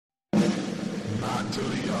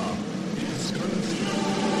Natalia is confused.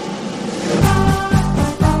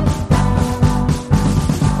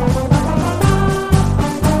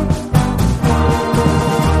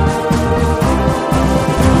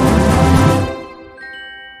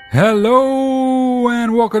 Hello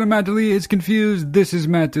and welcome to Matt D'Elia is Confused. This is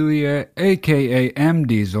Matt D'Elia, aka M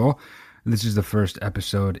Diesel. This is the first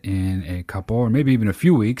episode in a couple or maybe even a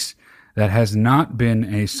few weeks that has not been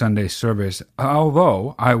a Sunday service,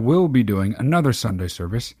 although I will be doing another Sunday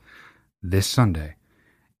service this Sunday.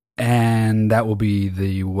 And that will be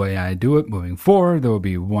the way I do it moving forward. There will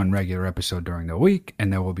be one regular episode during the week,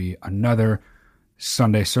 and there will be another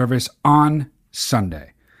Sunday service on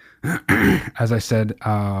Sunday. As I said,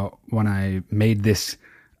 when I made this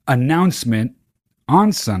announcement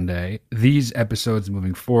on Sunday, these episodes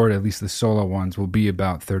moving forward, at least the solo ones, will be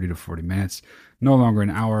about 30 to 40 minutes. No longer an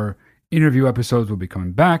hour. Interview episodes will be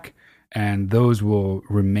coming back, and those will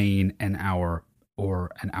remain an hour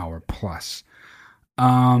or an hour plus.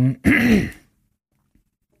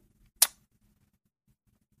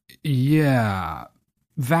 Yeah.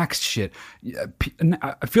 Vax shit.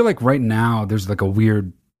 I feel like right now there's like a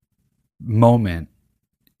weird moment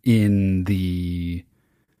in the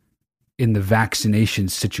vaccination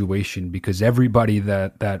situation because everybody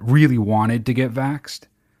that really wanted to get vaxxed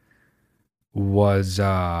was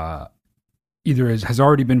either has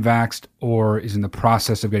already been vaxxed or is in the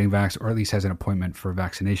process of getting vaxxed or at least has an appointment for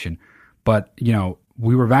vaccination. But, you know,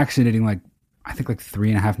 we were vaccinating like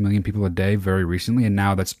 3.5 million people a day very recently, and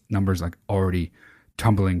now that's numbers like already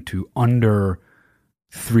tumbling to under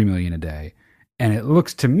 3 million a day. And it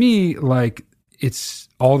looks to me like it's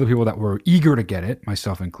all the people that were eager to get it,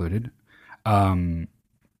 myself included,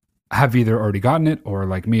 have either already gotten it or,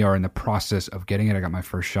 like me, are in the process of getting it. I got my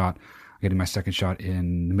first shot, getting my second shot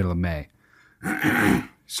in the middle of May.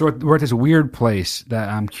 So we're at this weird place that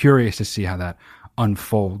I'm curious to see how that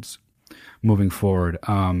unfolds moving forward.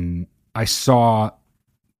 I've been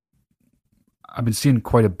seeing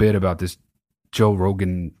quite a bit about this Joe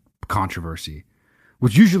Rogan controversy,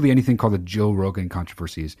 which usually anything called the Joe Rogan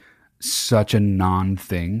controversy is such a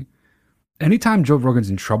non-thing. Anytime Joe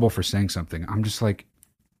Rogan's in trouble for saying something, I'm just like,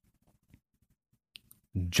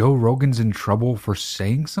 Joe Rogan's in trouble for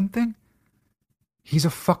saying something? He's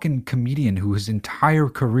a fucking comedian who his entire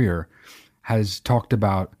career has talked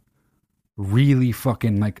about really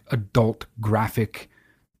fucking like adult graphic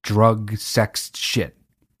drug sex shit.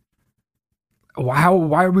 Why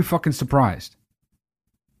are we fucking surprised?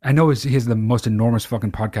 I know he has the most enormous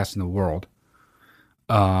fucking podcast in the world.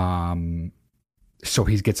 So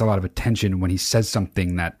he gets a lot of attention when he says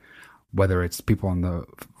something that, whether it's people on the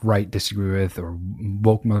right disagree with or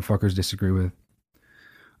woke motherfuckers disagree with.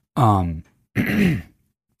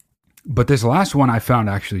 But this last one I found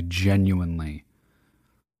actually genuinely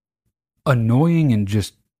annoying and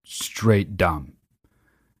just straight dumb.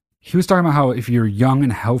 He was talking about how if you're young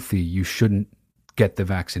and healthy, you shouldn't get the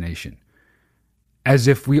vaccination. As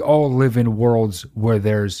if we all live in worlds where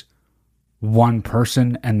there's one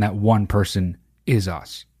person and that one person is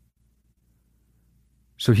us.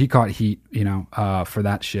 So he caught heat, for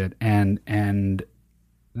that shit. And I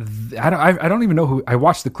don't even know who, I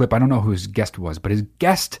watched the clip. I don't know who his guest was, but his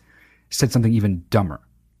guest said something even dumber.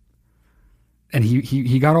 And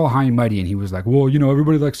he got all high and mighty and he was like, well,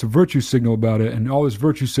 everybody likes to virtue signal about it, and all this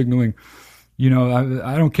virtue signaling,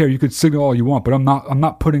 I don't care. You could signal all you want, but I'm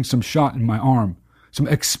not putting some shot in my arm. Some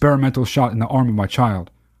experimental shot in the arm of my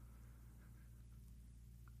child.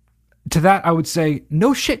 To that, I would say,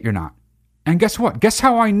 no shit, you're not. And guess what? Guess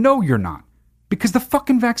how I know you're not? Because the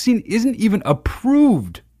fucking vaccine isn't even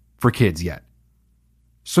approved for kids yet.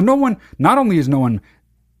 So not only is no one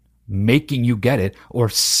making you get it or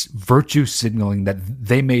virtue signaling that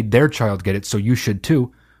they made their child get it, so you should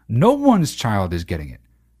too. No one's child is getting it.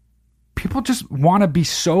 People just want to be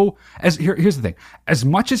so... Here's the thing. As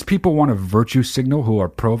much as people want to virtue signal who are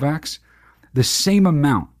pro-vax, the same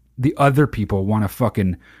amount the other people want to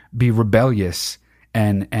fucking be rebellious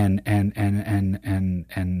and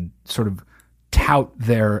sort of tout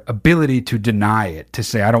their ability to deny it, to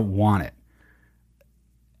say, I don't want it.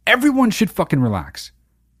 Everyone should fucking relax.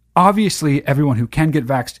 Obviously, everyone who can get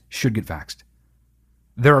vaxxed should get vaxxed.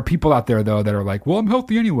 There are people out there, though, that are like, well, I'm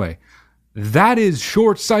healthy anyway. That is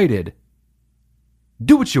short-sighted.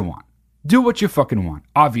 Do what you want. Do what you fucking want.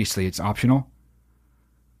 Obviously, it's optional.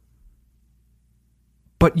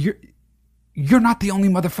 But you're not the only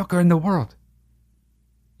motherfucker in the world.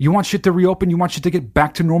 You want shit to reopen? You want shit to get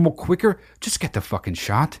back to normal quicker? Just get the fucking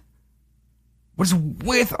shot. What is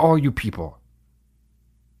with all you people?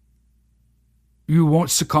 You won't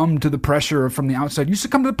succumb to the pressure from the outside. You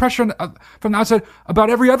succumb to the pressure from the outside about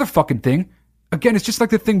every other fucking thing. Again, it's just like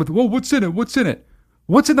the thing with, well, what's in it? What's in it?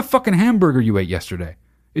 What's in the fucking hamburger you ate yesterday?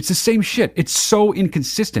 It's the same shit. It's so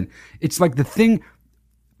inconsistent. It's like the thing,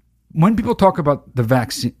 when people talk about the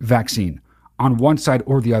vaccine on one side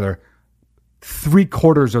or the other,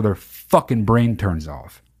 3/4 of their fucking brain turns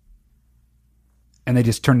off. And they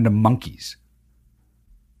just turn into monkeys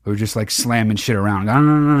who are just like slamming shit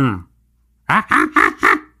around.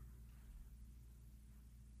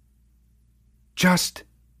 Just,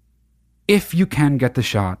 if you can get the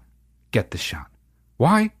shot, get the shot.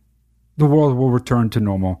 Why? The world will return to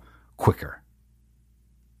normal quicker.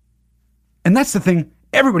 And that's the thing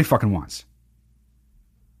everybody fucking wants.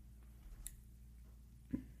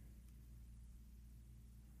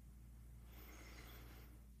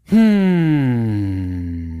 And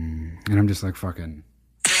I'm just like, fucking.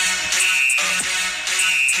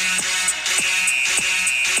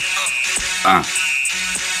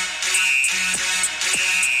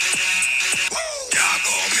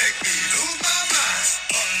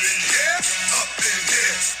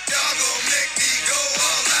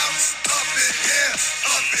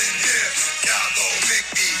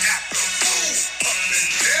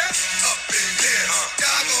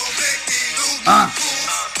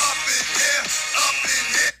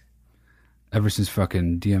 Ever since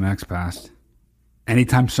fucking DMX passed,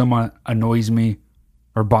 anytime someone annoys me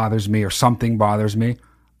or bothers me or something bothers me,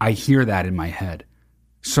 I hear that in my head.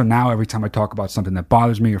 So now every time I talk about something that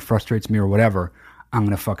bothers me or frustrates me or whatever, I'm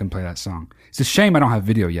going to fucking play that song. It's a shame I don't have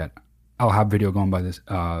video yet. I'll have video going by this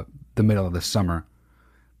the middle of the summer.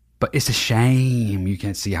 But it's a shame you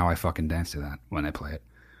can't see how I fucking dance to that when I play it.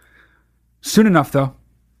 Soon enough, though,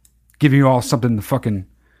 giving you all something to fucking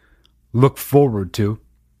look forward to.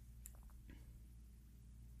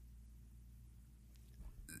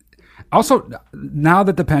 Also, now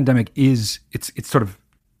that the pandemic is, it's sort of,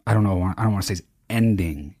 I don't want to say it's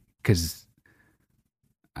ending because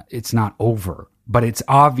it's not over, but it's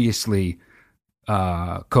obviously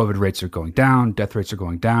COVID rates are going down, death rates are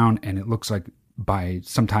going down, and it looks like by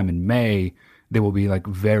sometime in May, they will be like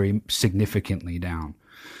very significantly down,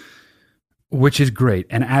 which is great.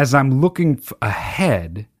 And as I'm looking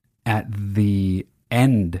ahead at the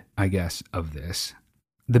end, I guess, of this,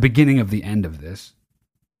 the beginning of the end of this,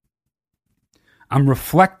 I'm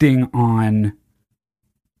reflecting on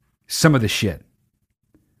some of the shit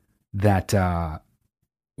that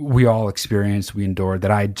we all experienced, we endured,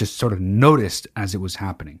 that I just sort of noticed as it was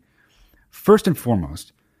happening. First and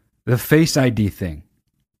foremost, the Face ID thing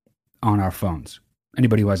on our phones.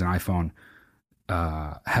 Anybody who has an iPhone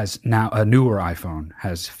has now, a newer iPhone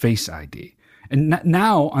has Face ID. And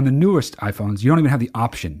now on the newest iPhones, you don't even have the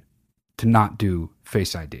option to not do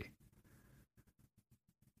Face ID.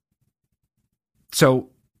 So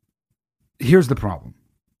here's the problem.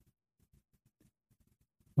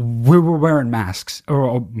 We were wearing masks,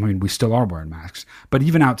 or I mean, we still are wearing masks, but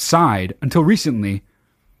even outside, until recently,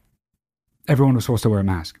 everyone was supposed to wear a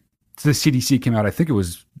mask. So the CDC came out, I think it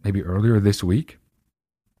was maybe earlier this week,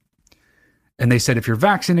 and they said if you're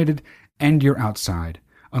vaccinated and you're outside,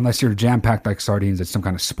 unless you're jam-packed like sardines at some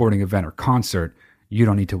kind of sporting event or concert, you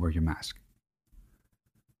don't need to wear your mask.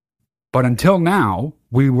 But until now,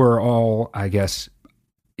 we were all, I guess,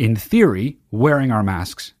 in theory, wearing our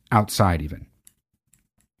masks outside even.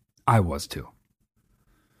 I was too.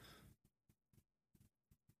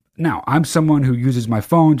 Now, I'm someone who uses my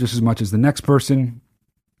phone just as much as the next person.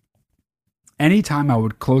 Anytime I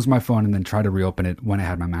would close my phone and then try to reopen it when I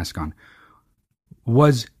had my mask on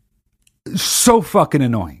was so fucking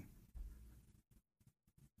annoying.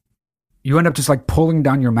 You end up just like pulling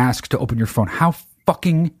down your mask to open your phone. How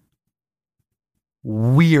fucking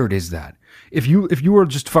weird is that? If you were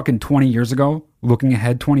just fucking 20 years ago, looking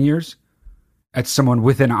ahead 20 years at someone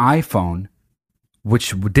with an iPhone,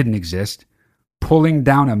 which didn't exist, pulling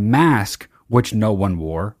down a mask, which no one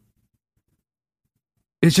wore,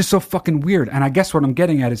 it's just so fucking weird. And I guess what I'm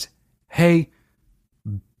getting at is, hey,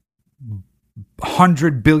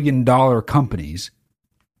 $100 billion companies,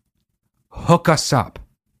 hook us up,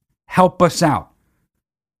 help us out.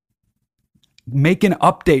 Make an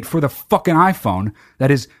update for the fucking iPhone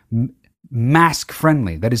that is mask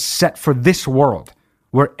friendly, that is set for this world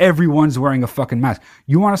where everyone's wearing a fucking mask.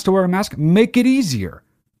 You want us to wear a mask? Make it easier.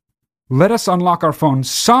 Let us unlock our phone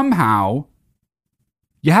somehow.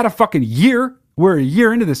 You had a fucking year. We're a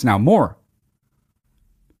year into this now, more.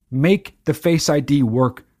 Make the Face ID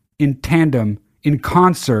work in tandem, in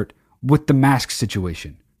concert with the mask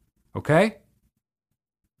situation. Okay?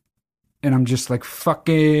 And I'm just like,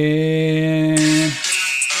 fucking...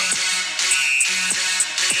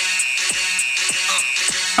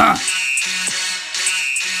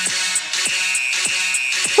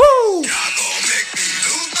 Woo!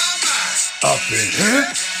 in here,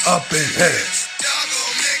 up in here.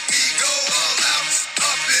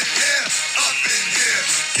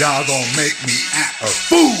 Y'all gonna make me act a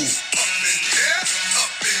fool.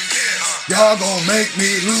 Y'all gonna make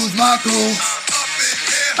me lose my cool.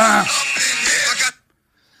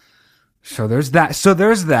 So there's that. So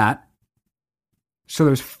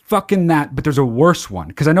there's fucking that, but there's a worse one.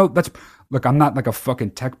 Because I know look, I'm not like a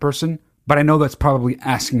fucking tech person, but I know that's probably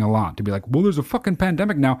asking a lot to be like, well, there's a fucking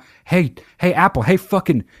pandemic now. Hey, Apple. Hey,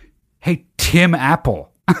 Tim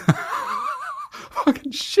Apple.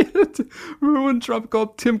 Fucking shit. Remember when Trump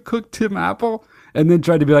called Tim Cook Tim Apple? And then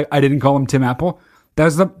tried to be like, I didn't call him Tim Apple?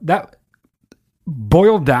 That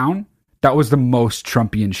boiled down, that was the most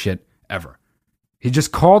Trumpian shit ever. He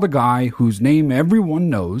just called a guy whose name everyone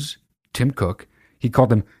knows, Tim Cook. He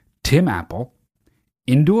called him Tim Apple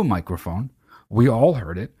into a microphone. We all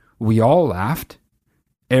heard it. We all laughed.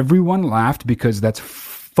 Everyone laughed because that's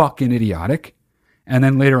fucking idiotic. And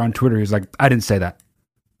then later on Twitter, he's like, I didn't say that.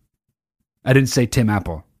 I didn't say Tim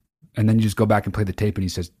Apple. And then you just go back and play the tape and he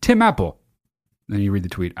says, Tim Apple. And then you read the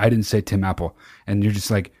tweet. I didn't say Tim Apple. And you're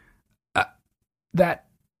just like, that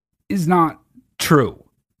is not true.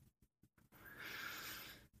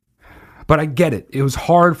 But I get it. It was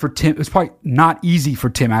hard for Tim. It was probably not easy for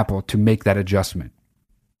Tim Apple to make that adjustment.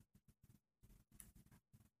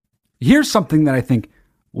 Here's something that I think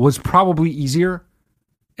was probably easier.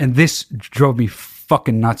 And this drove me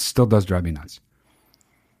fucking nuts. Still does drive me nuts.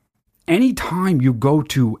 Anytime you go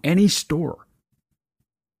to any store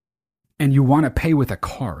and you want to pay with a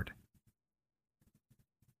card,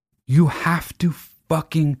 you have to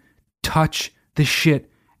fucking touch the shit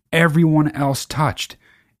everyone else touched.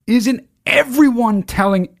 Isn't everyone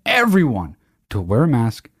telling everyone to wear a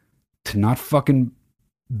mask, to not fucking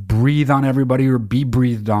breathe on everybody or be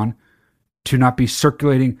breathed on, to not be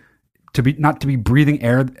circulating, not to be breathing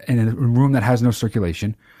air in a room that has no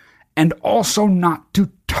circulation, and also not to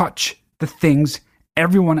touch the things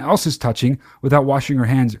everyone else is touching without washing your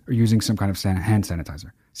hands or using some kind of hand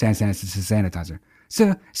sanitizer. Sanitizer.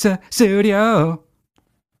 Studio.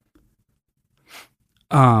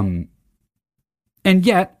 And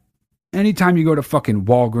yet, anytime you go to fucking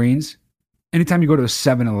Walgreens, anytime you go to a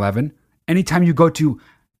 7-Eleven, anytime you go to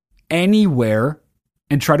anywhere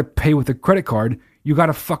and try to pay with a credit card, you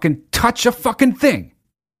gotta fucking touch a fucking thing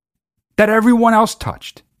that everyone else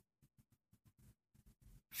touched.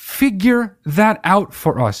 Figure that out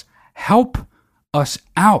for us. Help us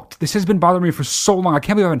out. This has been bothering me for so long. I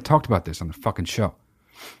can't believe I haven't talked about this on the fucking show.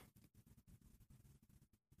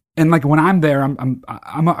 And like when I'm there, I'm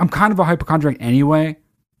kind of a hypochondriac anyway.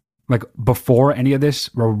 Like before any of this,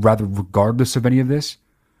 or rather regardless of any of this.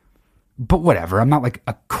 But whatever. I'm not like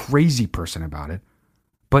a crazy person about it.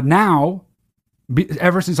 But now,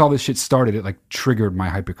 ever since all this shit started, it like triggered my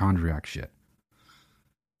hypochondriac shit.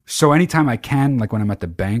 So anytime I can, like when I'm at the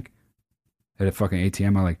bank, at a fucking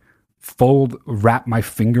ATM, I like wrap my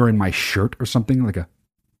finger in my shirt or something like a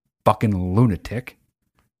fucking lunatic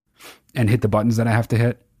and hit the buttons that I have to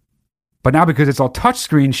hit. But now because it's all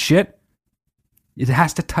touchscreen shit, it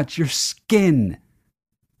has to touch your skin.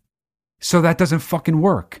 So that doesn't fucking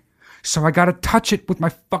work. So I gotta touch it with my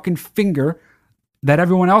fucking finger that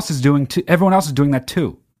everyone else is doing too. Everyone else is doing that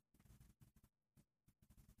too.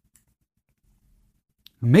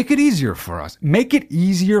 Make it easier for us. Make it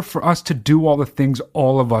easier for us to do all the things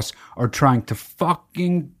all of us are trying to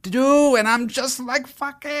fucking do. And I'm just like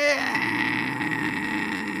fucking...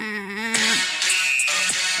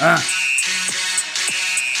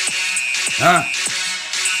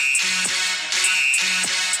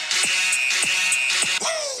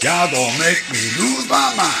 Y'all gonna make me lose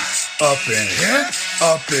my mind. Up in here,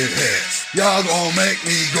 up in here. Y'all gonna make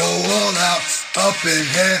me go all out. Up in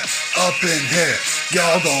here, up in here.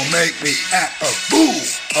 Y'all gonna make me act a fool.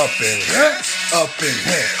 Up in here, up in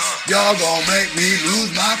here. Y'all gonna make me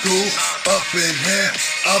lose my cool. Up in here,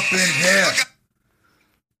 up in here.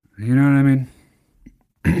 You know what I mean?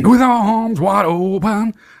 With arms wide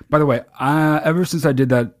open. By the way, ever since I did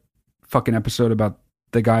that fucking episode about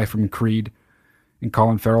the guy from Creed and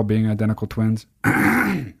Colin Farrell being identical twins,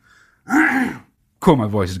 cool, my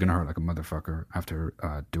voice is going to hurt like a motherfucker after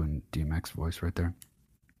doing DMX voice right there.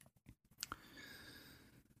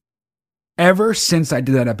 Ever since I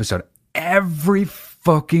did that episode, every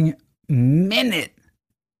fucking minute,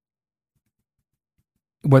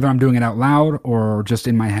 whether I'm doing it out loud or just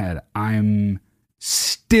in my head, I'm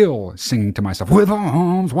still singing to myself, with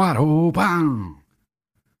arms wide open.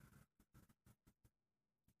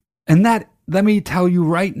 And that, let me tell you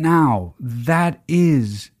right now, that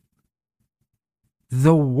is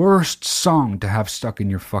the worst song to have stuck in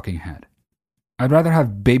your fucking head. I'd rather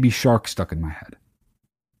have Baby Shark stuck in my head.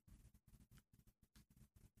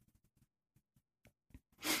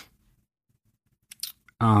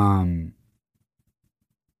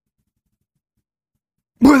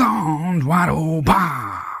 With arms wide open,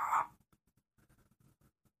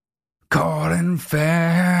 Colin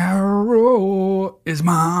Farrell is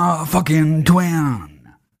my fucking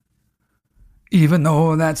twin. Even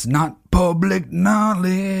though that's not public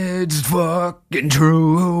knowledge, it's fucking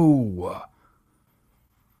true.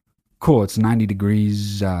 Cool, it's 90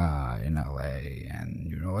 degrees in LA, and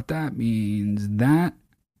you know what that means? That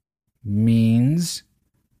means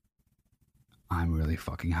I'm really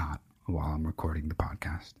fucking hot while I'm recording the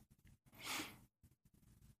podcast.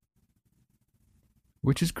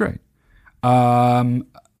 Which is great. Fuck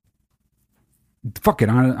it,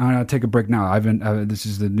 I'm gonna take a break now. This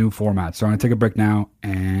is the new format, so I'm gonna take a break now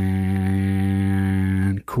and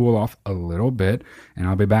cool off a little bit, and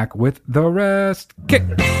I'll be back with the rest. Kick!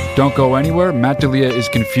 Don't go anywhere. Matt D'Elia is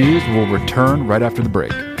confused. We'll return right after the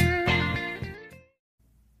break.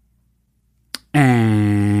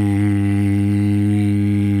 And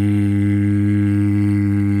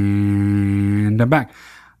I'm back.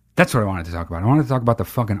 That's what I wanted to talk about. I wanted to talk about the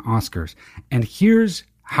fucking Oscars. And here's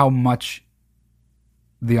how much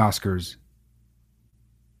the Oscars...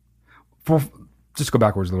 Just go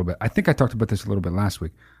backwards a little bit. I think I talked about this a little bit last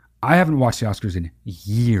week. I haven't watched the Oscars in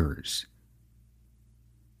years.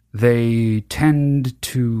 They tend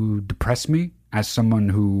to depress me as someone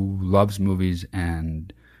who loves movies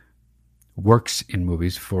and works in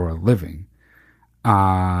movies for a living.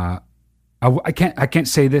 I can't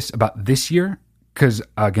say this about this year because,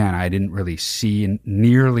 again, I didn't really see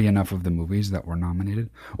nearly enough of the movies that were nominated,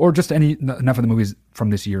 or just enough of the movies from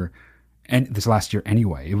this year and this last year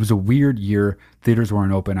anyway. It was a weird year. Theaters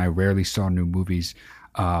weren't open. I rarely saw new movies,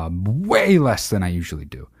 way less than I usually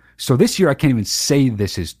do. So this year I can't even say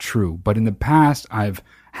this is true, but in the past I've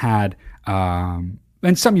had, and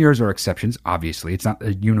some years are exceptions, obviously. It's not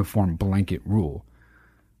a uniform blanket rule.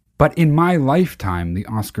 But in my lifetime, the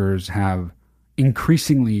Oscars have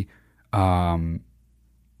increasingly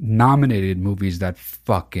nominated movies that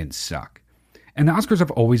fucking suck. And the Oscars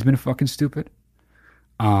have always been fucking stupid.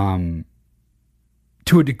 To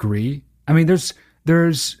a degree. I mean,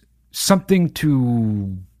 there's something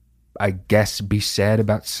to, I guess, be said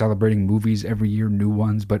about celebrating movies every year, new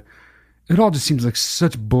ones, but it all just seems like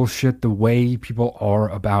such bullshit the way people are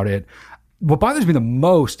about it. What bothers me the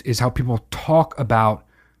most is how people talk about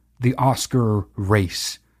the Oscar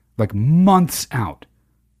race like months out.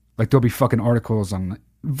 Like there'll be fucking articles on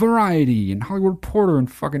Variety and Hollywood Reporter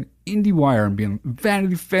and fucking IndieWire and being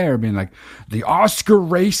Vanity Fair being like, the Oscar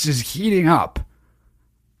race is heating up.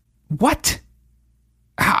 What?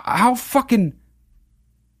 How fucking...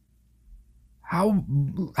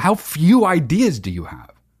 How few ideas do you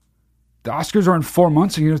have? The Oscars are in 4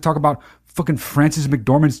 months and you're going to talk about fucking Frances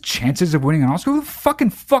McDormand's chances of winning an Oscar?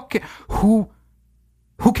 Who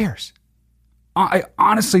cares? I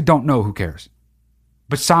honestly don't know who cares.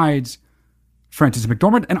 Besides Frances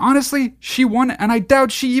McDormand. And honestly, she won and I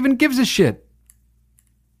doubt she even gives a shit.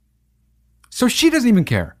 So she doesn't even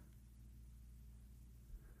care.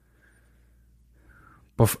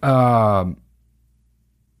 But,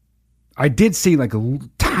 I did see like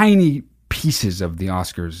tiny pieces of the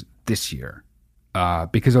Oscars this year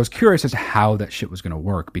because I was curious as to how that shit was going to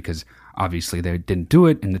work, because obviously they didn't do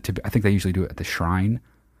it in I think they usually do it at the Shrine,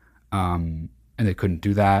 and they couldn't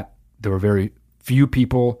do that. There were very few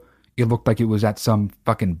people. It looked like it was at some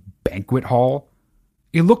fucking banquet hall.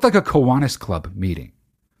 It looked like a Kiwanis Club meeting.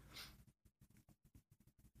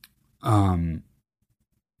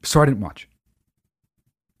 So I didn't watch.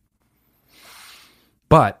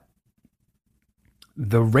 But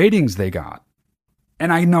the ratings they got,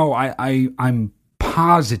 and I know I'm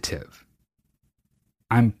positive.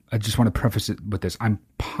 I just want to preface it with this. I'm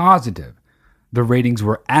positive the ratings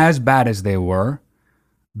were as bad as they were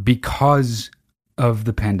because of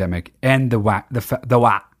the pandemic and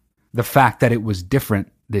the fact that it was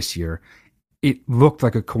different this year. It looked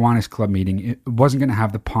like a Kiwanis Club meeting. It wasn't going to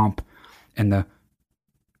have the pomp and the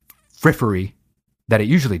frippery that it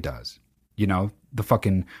usually does. You know, the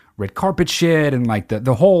fucking red carpet shit and like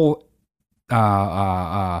the whole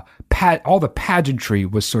all the pageantry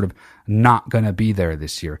was sort of not going to be there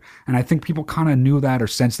this year. And I think people kind of knew that or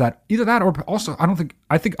sensed that. Either that or also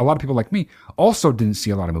I think a lot of people like me also didn't see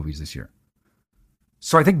a lot of movies this year.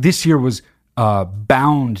 So I think this year was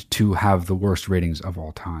bound to have the worst ratings of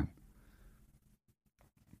all time.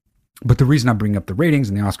 But the reason I'm bringing up the ratings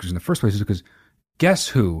and the Oscars in the first place is because guess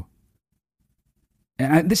who?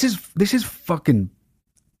 And this is fucking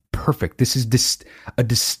perfect. This is a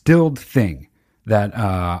distilled thing that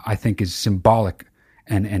I think is symbolic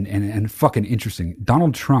and fucking interesting.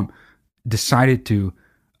 Donald Trump decided to,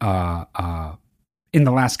 in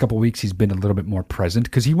the last couple of weeks, he's been a little bit more present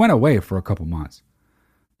because he went away for a couple months,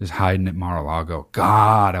 just hiding at Mar-a-Lago.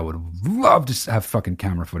 God, I would love to have fucking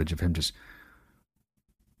camera footage of him just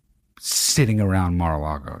sitting around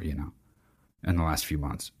Mar-a-Lago, you know, in the last few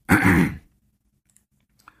months.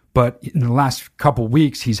 But in the last couple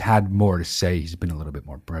weeks, he's had more to say. He's been a little bit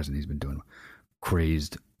more present. He's been doing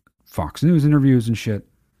crazed Fox News interviews and shit.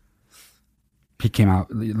 He came out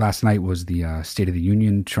last night was the State of the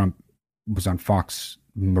Union. Trump was on Fox,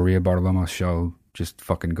 Maria Bartiromo's show, just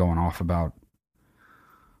fucking going off about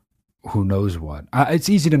who knows what. It's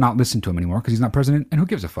easy to not listen to him anymore because he's not president, and who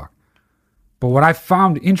gives a fuck? But what I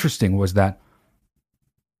found interesting was that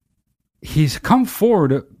he's come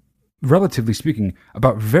forward, relatively speaking,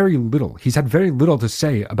 about very little. He's had very little to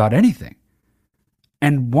say about anything.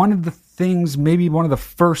 And one of the things, maybe one of the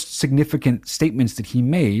first significant statements that he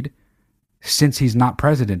made since he's not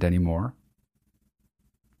president anymore,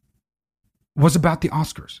 was about the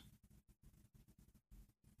Oscars.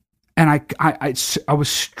 And I was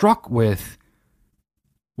struck with,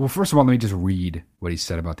 well, first of all, let me just read what he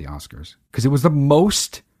said about the Oscars. Because it was the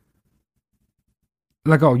most,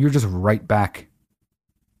 like, oh, you're just right back.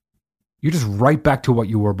 You're just right back to what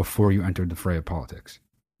you were before you entered the fray of politics.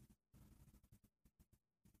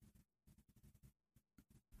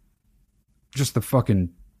 Just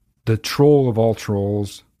the troll of all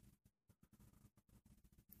trolls.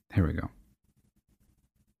 Here we go.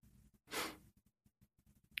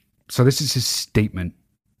 So this is his statement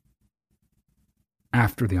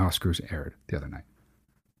after the Oscars aired the other night.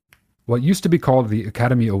 What used to be called the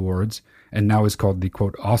Academy Awards and now is called the,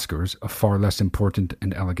 quote, Oscars, a far less important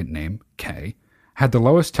and elegant name, K, had the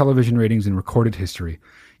lowest television ratings in recorded history,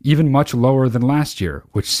 even much lower than last year,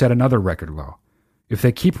 which set another record low. If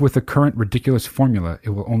they keep with the current ridiculous formula,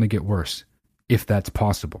 it will only get worse, if that's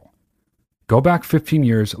possible. Go back 15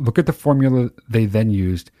 years, look at the formula they then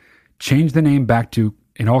used, change the name back to,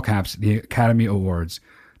 in all caps, the Academy Awards.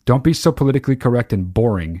 Don't be so politically correct and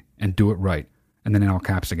boring, and do it right. And then in all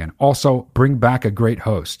caps again. Also, bring back a great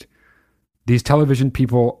host. These television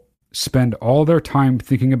people spend all their time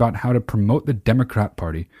thinking about how to promote the Democrat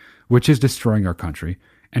Party, which is destroying our country,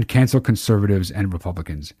 and cancel conservatives and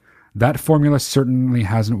Republicans. That formula certainly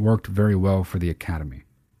hasn't worked very well for the Academy.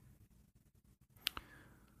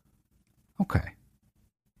 Okay.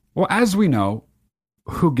 Well, as we know,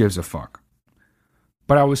 who gives a fuck?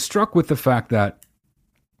 But I was struck with the fact that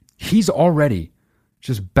he's already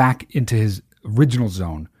just back into his original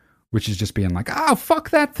zone, which is just being like, oh, fuck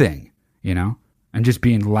that thing, you know? And just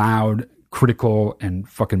being loud, critical, and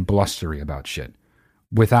fucking blustery about shit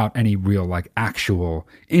without any real, like, actual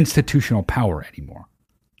institutional power anymore.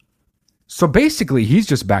 So basically, he's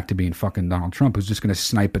just back to being fucking Donald Trump, who's just going to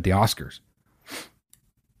snipe at the Oscars.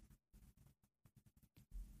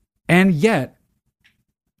 And yet,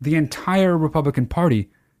 the entire Republican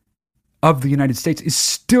Party of the United States is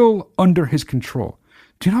still under his control.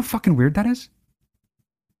 Do you know how fucking weird that is?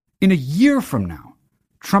 In a year from now,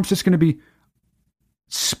 Trump's just going to be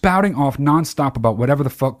spouting off nonstop about whatever the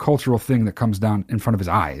fuck cultural thing that comes down in front of his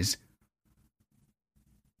eyes.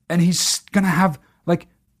 And he's going to have, like,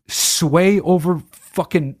 sway over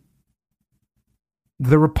fucking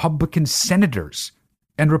the Republican senators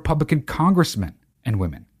and Republican congressmen and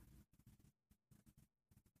women.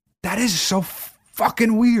 That is so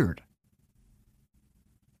fucking weird.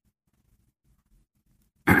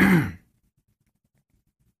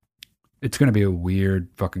 It's going to be a weird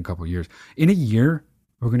fucking couple of years. In a year,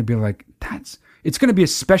 we're going to be like, it's going to be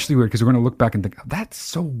especially weird because we're going to look back and think, oh, that's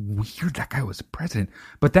so weird that guy was president.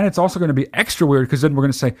 But then it's also going to be extra weird because then we're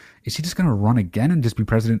going to say, is he just going to run again and just be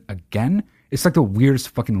president again? It's like the weirdest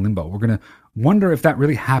fucking limbo. We're going to wonder if that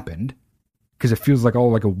really happened because it feels like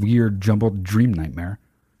all like a weird jumbled dream nightmare.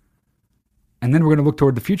 And then we're going to look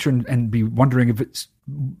toward the future and be wondering if it's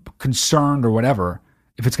concerned or whatever,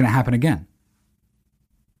 if it's going to happen again.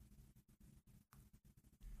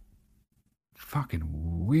 Fucking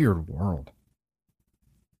weird world.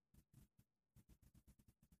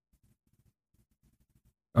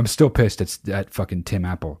 I'm still pissed at fucking Tim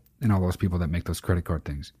Apple and all those people that make those credit card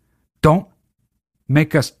things. Don't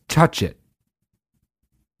make us touch it.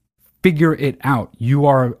 Figure it out. You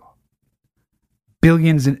are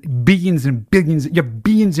billions and billions and billions. You have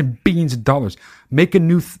billions and billions of dollars. Make a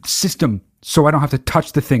new system so I don't have to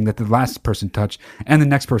touch the thing that the last person touched and the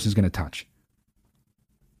next person is going to touch.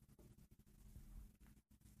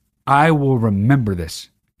 I will remember this,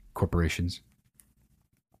 corporations.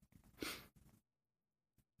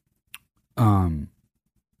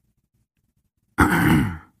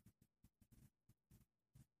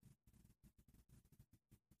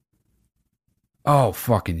 Oh,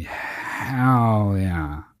 fucking hell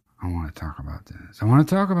yeah. I want to talk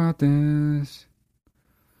about this.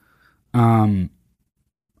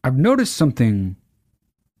 I've noticed something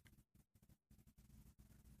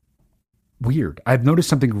weird. I've noticed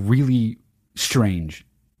something really strange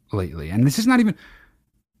lately. And this is not even,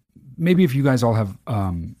 maybe if you guys all have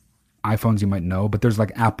iPhones, you might know, but there's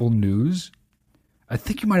like Apple News. I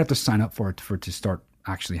think you might have to sign up for it to start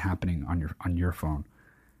actually happening on your phone.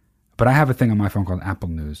 But I have a thing on my phone called Apple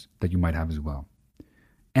News that you might have as well.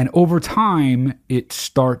 And over time, it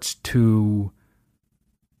starts to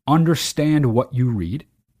understand what you read.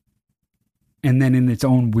 And then in its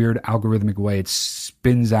own weird algorithmic way, it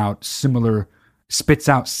spits out similar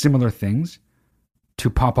things to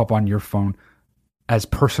pop up on your phone as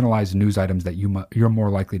personalized news items that you're more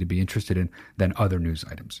likely to be interested in than other news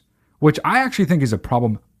items. Which I actually think is a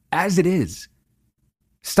problem as it is.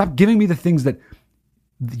 Stop giving me the things that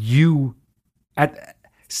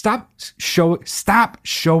stop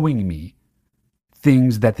showing me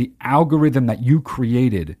things that the algorithm that you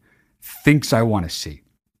created thinks I want to see.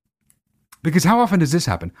 Because how often does this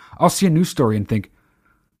happen? I'll see a news story and think,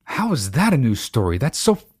 how is that a news story? That's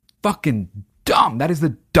so fucking dumb. That is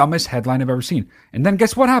the dumbest headline I've ever seen. And then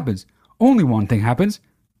guess what happens? Only one thing happens.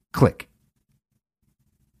 Click.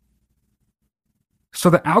 So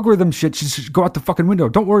the algorithm shit should just go out the fucking window.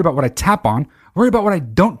 Don't worry about what I tap on. Worry about what I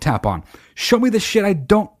don't tap on. Show me the shit I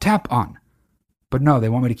don't tap on. But no, they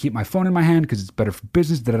want me to keep my phone in my hand because it's better for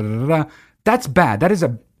business. Da, da, da, da. That's bad. That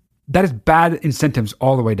is bad incentives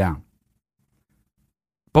all the way down.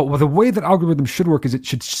 But the way that algorithms should work is it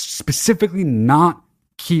should specifically not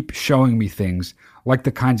keep showing me things like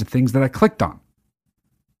the kinds of things that I clicked on.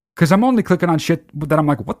 Because I'm only clicking on shit that I'm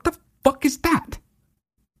like, what the fuck is that?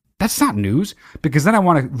 That's not news. Because then I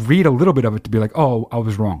want to read a little bit of it to be like, oh, I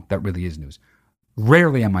was wrong. That really is news.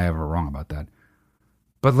 Rarely am I ever wrong about that.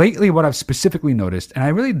 But lately what I've specifically noticed, and I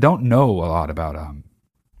really don't know a lot about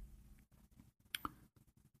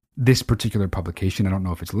this particular publication. I don't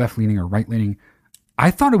know if it's left-leaning or right-leaning.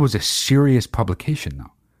 I thought it was a serious publication,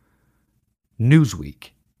 though.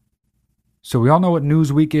 Newsweek. So we all know what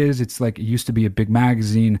Newsweek is. It's like, it used to be a big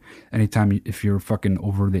magazine. If you're fucking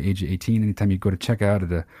over the age of 18, anytime you go to check out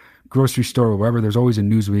at a grocery store or wherever, there's always a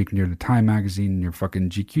Newsweek near the Time magazine, near fucking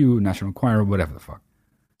GQ, National Enquirer, whatever the fuck.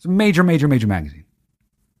 It's a major, major, major magazine.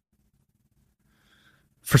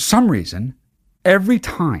 For some reason, every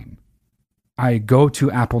time I go to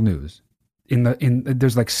Apple News,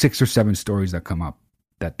 there's like 6 or 7 stories that come up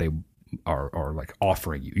that they are like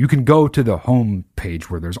offering you. You can go to the home page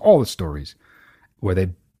where there's all the stories, where they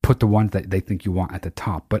put the ones that they think you want at the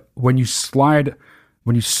top. But when you swipe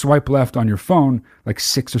left on your phone, like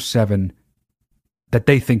 6 or 7 that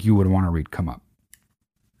they think you would want to read come up.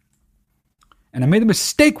 And I made the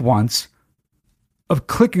mistake once of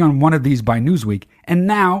clicking on one of these by Newsweek, and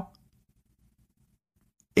now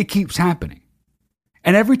it keeps happening.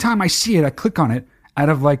 And every time I see it, I click on it out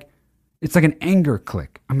of like, it's like an anger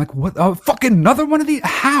click. I'm like, what? Oh, fucking another one of these?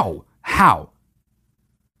 How?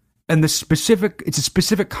 And it's a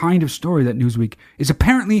specific kind of story that Newsweek is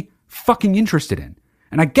apparently fucking interested in.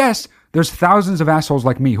 And I guess there's thousands of assholes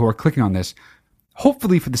like me who are clicking on this,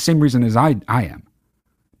 hopefully for the same reason as I am.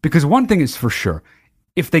 Because one thing is for sure,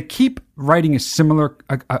 if they keep writing a similar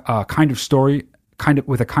kind of story,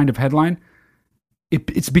 with a kind of headline,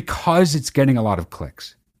 it's because it's getting a lot of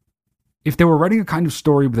clicks. If they were writing a kind of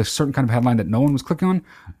story with a certain kind of headline that no one was clicking on,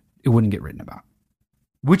 it wouldn't get written about.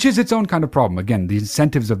 Which is its own kind of problem. Again, the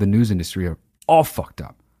incentives of the news industry are all fucked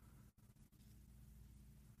up.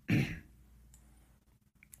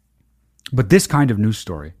 But this kind of news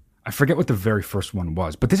story, I forget what the very first one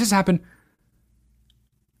was, but this has happened,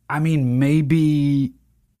 I mean, maybe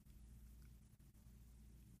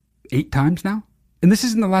 8 times now? And this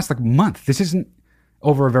isn't the last month. This isn't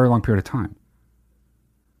over a very long period of time.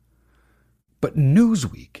 But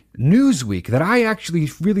Newsweek, that I actually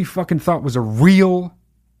really fucking thought was a real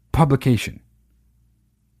publication,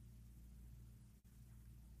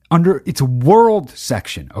 under its world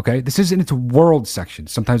section, okay? This is in its world section.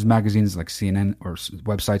 Sometimes magazines like CNN or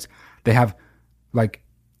websites, they have like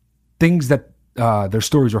things that their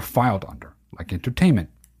stories are filed under, like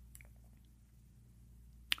entertainment,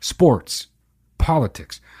 sports,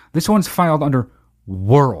 politics. This one's filed under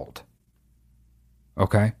world,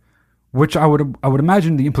 okay? Which I would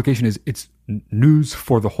imagine the implication is it's news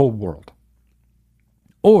for the whole world.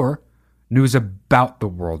 Or news about the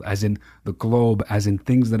world, as in the globe, as in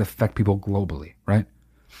things that affect people globally, right?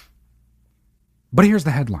 But here's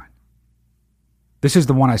the headline. This is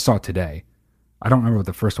the one I saw today. I don't remember what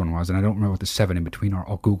the first one was, and I don't remember what the 7 in between are.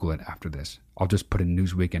 I'll Google it after this. I'll just put in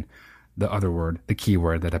Newsweek, and the other word, the key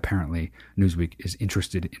word that apparently Newsweek is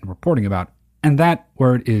interested in reporting about. And that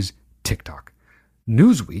word is TikTok.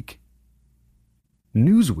 Newsweek,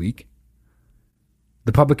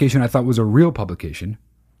 the publication I thought was a real publication,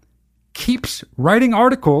 keeps writing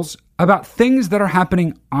articles about things that are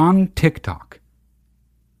happening on TikTok.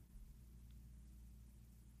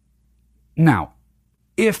 Now,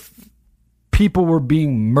 if people were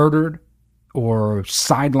being murdered or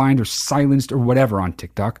sidelined or silenced or whatever on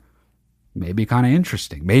TikTok, maybe kind of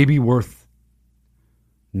interesting, maybe worth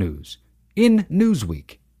news. In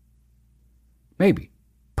Newsweek. Maybe.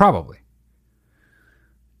 Probably.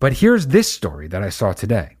 But here's this story that I saw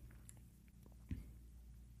today.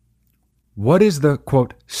 What is the,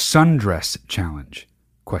 quote, sundress challenge? ?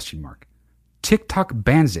 TikTok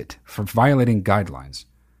bans it for violating guidelines.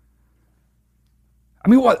 I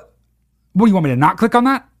mean, what do you want me to not click on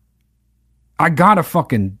that? I gotta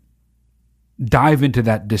fucking dive into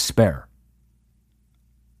that despair.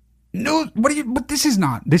 No, but this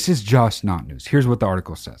is just not news. Here's what the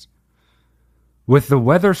article says. With the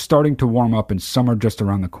weather starting to warm up and summer just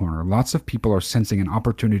around the corner, lots of people are sensing an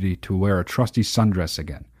opportunity to wear a trusty sundress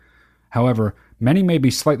again. However, many may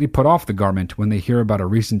be slightly put off the garment when they hear about a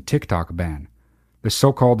recent TikTok ban. The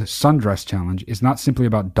so-called sundress challenge is not simply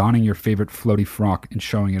about donning your favorite floaty frock and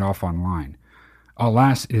showing it off online.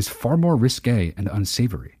 Alas, it is far more risque and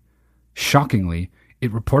unsavory. Shockingly,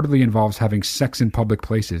 it reportedly involves having sex in public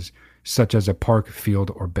places, such as a park,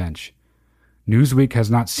 field, or bench. Newsweek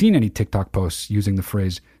has not seen any TikTok posts using the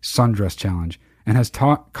phrase sundress challenge and has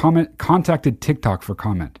contacted TikTok for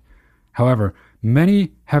comment. However,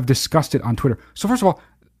 many have discussed it on Twitter. So first of all,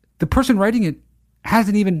 the person writing it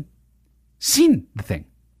hasn't even seen the thing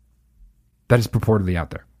that is purportedly out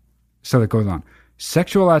there. So it goes on.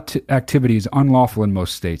 Sexual activity is unlawful in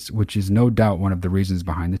most states, which is no doubt one of the reasons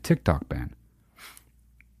behind the TikTok ban.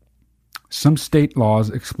 Some state laws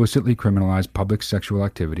explicitly criminalize public sexual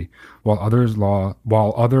activity, while other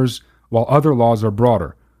laws are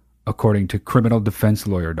broader, according to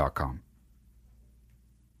criminaldefenselawyer.com.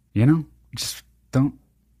 You know, just don't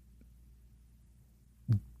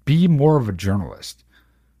be more of a journalist.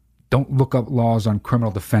 Don't look up laws on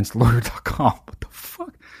criminaldefenselawyer.com. What the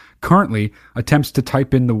fuck? Currently, attempts to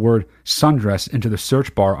type in the word sundress into the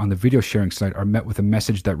search bar on the video sharing site are met with a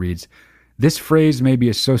message that reads, "This phrase may be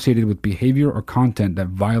associated with behavior or content that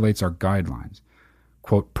violates our guidelines."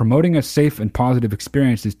 Quote, "Promoting a safe and positive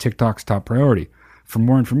experience is TikTok's top priority. For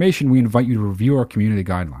more information, we invite you to review our community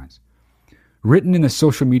guidelines." Written in the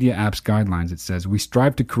social media app's guidelines, it says, "We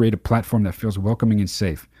strive to create a platform that feels welcoming and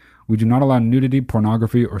safe. We do not allow nudity,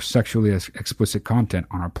 pornography, or sexually explicit content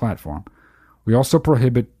on our platform. We also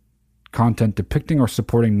prohibit content depicting or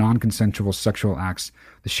supporting non-consensual sexual acts,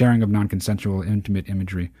 the sharing of non-consensual intimate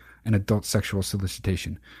imagery, and adult sexual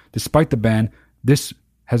solicitation." Despite the ban, this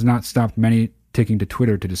has not stopped many taking to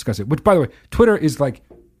Twitter to discuss it. Which, by the way, Twitter is like,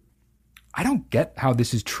 I don't get how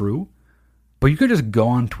this is true, but you could just go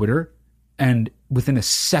on Twitter and within a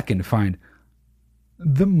second find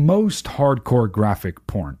the most hardcore graphic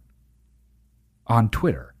porn on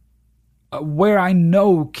Twitter, where I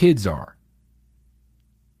know kids are.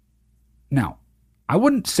 Now, I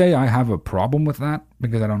wouldn't say I have a problem with that,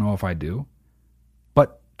 because I don't know if I do.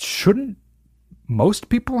 But shouldn't most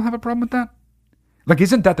people have a problem with that? Like,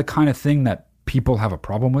 isn't that the kind of thing that people have a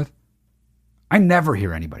problem with? I never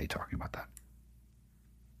hear anybody talking about that.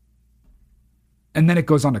 And then it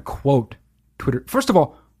goes on to quote Twitter. First of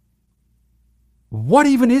all, what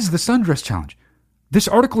even is the sundress challenge? This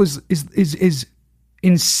article is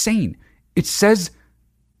insane. It says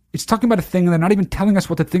it's talking about a thing and they're not even telling us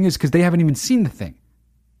what the thing is because they haven't even seen the thing.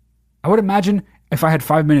 I would imagine if I had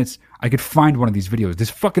 5 minutes, I could find one of these videos. This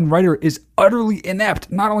fucking writer is utterly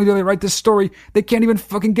inept. Not only do they write this story, they can't even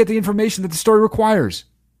fucking get the information that the story requires.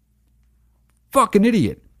 Fucking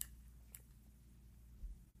idiot.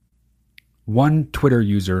 One Twitter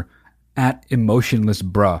user at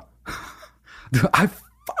emotionlessbruh.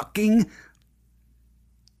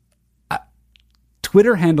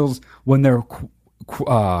 Twitter handles, when they're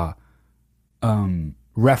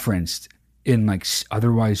referenced in like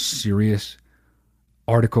otherwise serious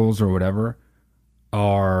articles or whatever,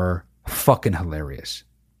 are fucking hilarious.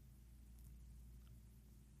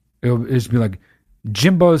 It'll just be like,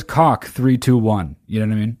 Jimbo's cock 321. You know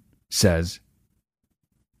what I mean? Says.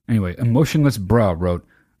 Anyway, Emotionless Bruh wrote,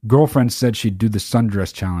 "Girlfriend said she'd do the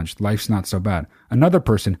sundress challenge. Life's not so bad." Another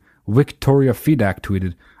person, Victoria Fedak,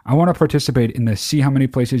 tweeted, "I want to participate in the see how many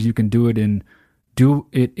places you can do it in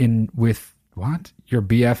with what? Your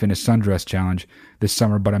BF in a sundress challenge this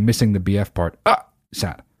summer, but I'm missing the BF part. Ah,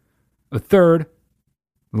 sad." A third,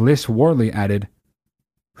 Liz Worley, added,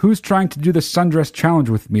 Who's trying to do the sundress challenge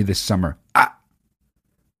with me this summer? Ah!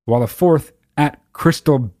 While a fourth, at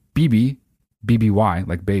Crystal BB, BBY,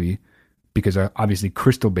 like baby, because obviously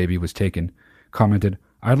Crystal Baby was taken, commented,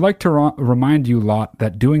 I'd like to remind you lot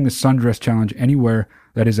that doing the sundress challenge anywhere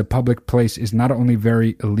that is a public place is not only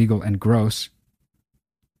very illegal and gross.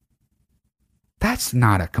 That's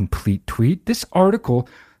not a complete tweet. This article,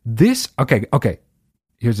 okay.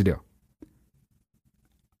 Here's the deal.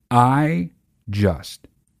 I just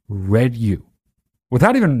read you,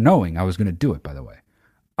 without even knowing I was going to do it, by the way.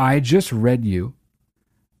 I just read you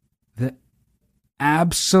the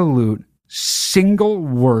absolute single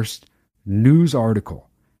worst news article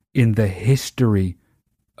in the history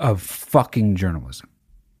of fucking journalism.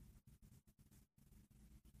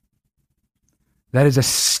 That is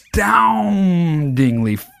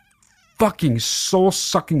astoundingly fucking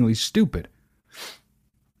soul-suckingly stupid.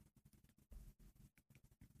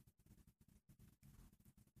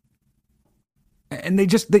 And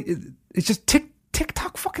it's just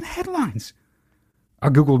TikTok fucking headlines. I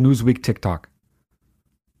Googled Newsweek TikTok.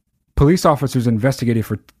 Police officers investigated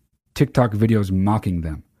for TikTok videos mocking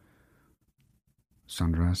them.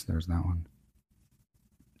 Sundress, there's that one.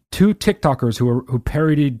 2 TikTokers who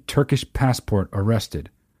parodied Turkish passport arrested.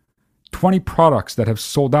 20 products that have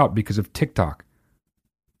sold out because of TikTok.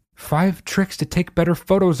 5 tricks to take better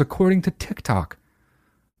photos according to TikTok.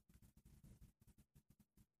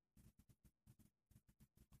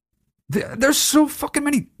 There's so fucking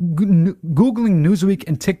many. Googling Newsweek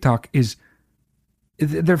and TikTok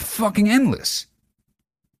they're fucking endless.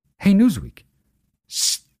 Hey, Newsweek,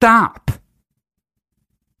 stop.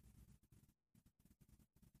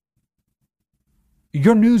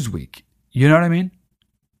 You're Newsweek. You know what I mean?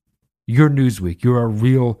 You're Newsweek. You're a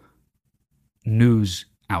real news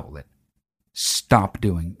outlet. Stop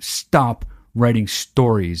writing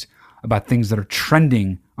stories about things that are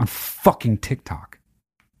trending on fucking TikTok.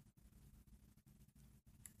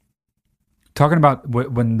 Talking about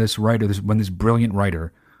when this brilliant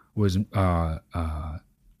writer was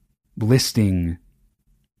listing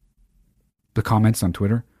the comments on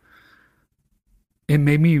Twitter, it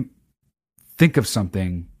made me think of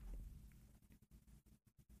something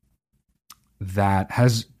that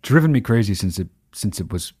has driven me crazy since it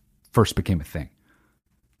was first became a thing.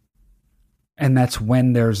 And that's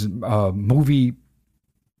when there's a movie,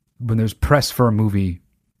 when there's press for a movie,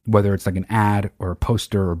 whether it's like an ad or a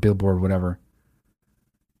poster or billboard or whatever,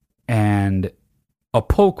 and a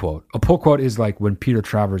pull quote. A pull quote is like when Peter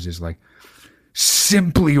Travers is like,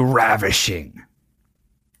 simply ravishing,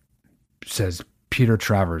 says Peter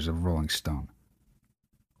Travers of Rolling Stone.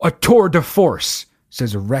 A tour de force,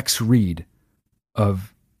 says Rex Reed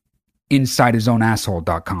of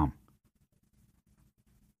InsideHisOwnAsshole.com.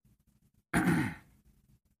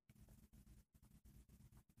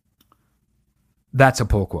 That's a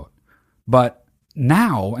pull quote. But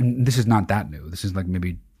now, and this is not that new, this is like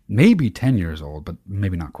maybe 10 years old, but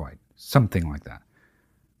maybe not quite. Something like that.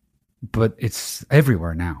 But it's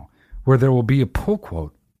everywhere now, where there will be a pull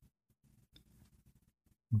quote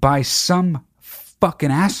by some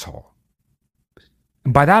fucking asshole.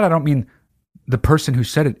 And by that, I don't mean the person who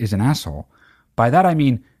said it is an asshole. By that, I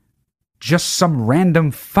mean just some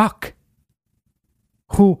random fuck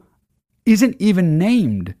who isn't even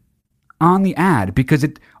named on the ad because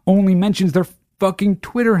it only mentions their fucking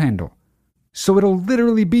Twitter handle. So it'll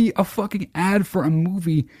literally be a fucking ad for a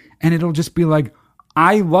movie, and it'll just be like,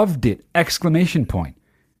 I loved it, exclamation point.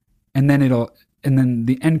 And then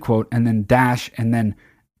the end quote, and then dash, and then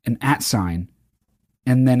an @ sign.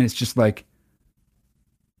 And then it's just like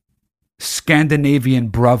Scandinavian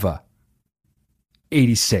Brava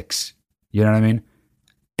 86. You know what I mean?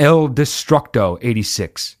 El Destructo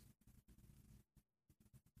 86.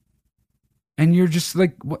 And you're just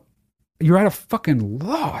like, what? You're at a fucking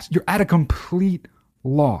loss. You're at a complete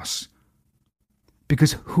loss.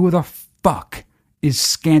 Because who the fuck is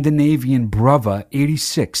Scandinavian Brava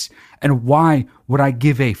 86? And why would I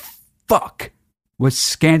give a fuck what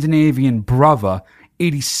Scandinavian Brava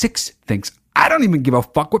 86 thinks? I don't even give a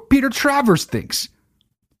fuck what Peter Travers thinks.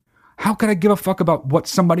 How could I give a fuck about what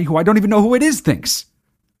somebody who I don't even know who it is thinks?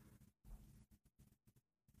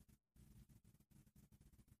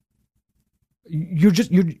 You're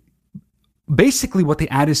basically what the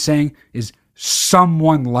ad is saying is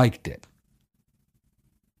someone liked it.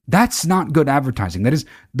 That's not good advertising. That is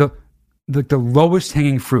the lowest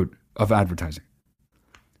hanging fruit of advertising.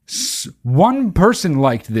 One person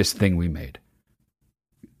liked this thing we made.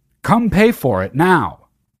 Come pay for it now.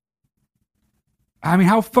 I mean,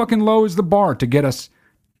 how fucking low is the bar to get us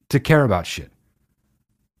to care about shit?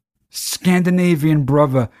 Scandinavian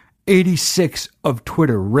Brava 86 of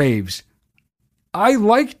Twitter raves. I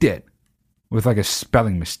liked it. With like a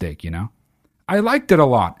spelling mistake, you know? I liked it a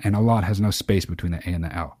lot, and a lot has no space between the A and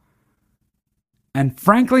the L. And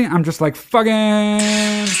frankly, I'm just like, fucking...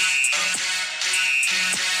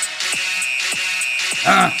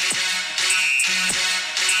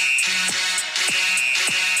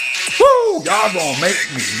 Woo! Y'all gonna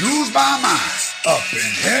make me lose my mind. Up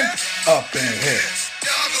in here, up in here.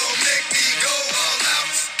 Y'all gonna make me go all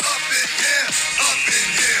out. Up in here, up in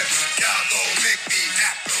here. Y'all gonna make me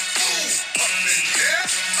act a fool. Up in here,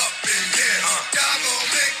 up in here. Y'all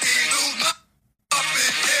gonna make me lose my... Up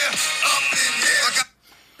in here, up in here.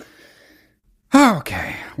 Okay,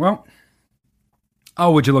 well...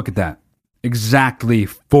 Oh, would you look at that? Exactly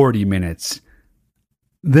 40 minutes.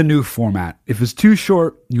 The new format. If it's too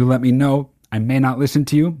short, you let me know. I may not listen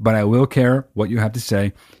to you, but I will care what you have to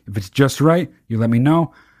say. If it's just right, you let me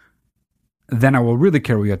know. Then I will really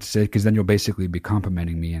care what you have to say, because then you'll basically be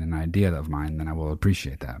complimenting me in an idea of mine, and I will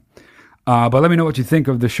appreciate that. But let me know what you think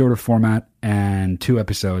of the shorter format and 2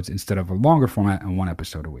 episodes instead of a longer format and 1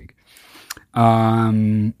 episode a week.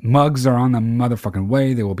 Mugs are on the motherfucking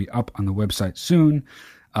way. They will be up on the website soon.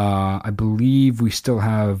 I believe we still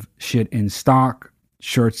have shit in stock,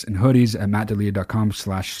 shirts and hoodies at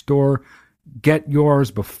mattdelia.com/store. Get yours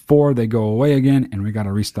before they go away again, and we got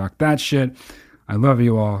to restock that shit. I love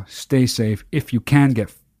you all. Stay safe. If you can,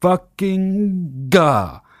 get fucking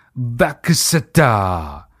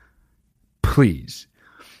vaccinated. Please.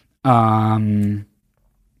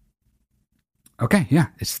 Okay, yeah,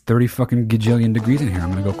 it's 30 fucking gajillion degrees in here. I'm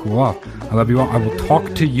gonna go cool off. I love you all. I will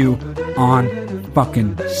talk to you on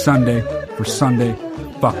fucking Sunday for Sunday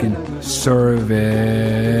fucking service.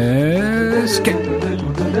 Okay.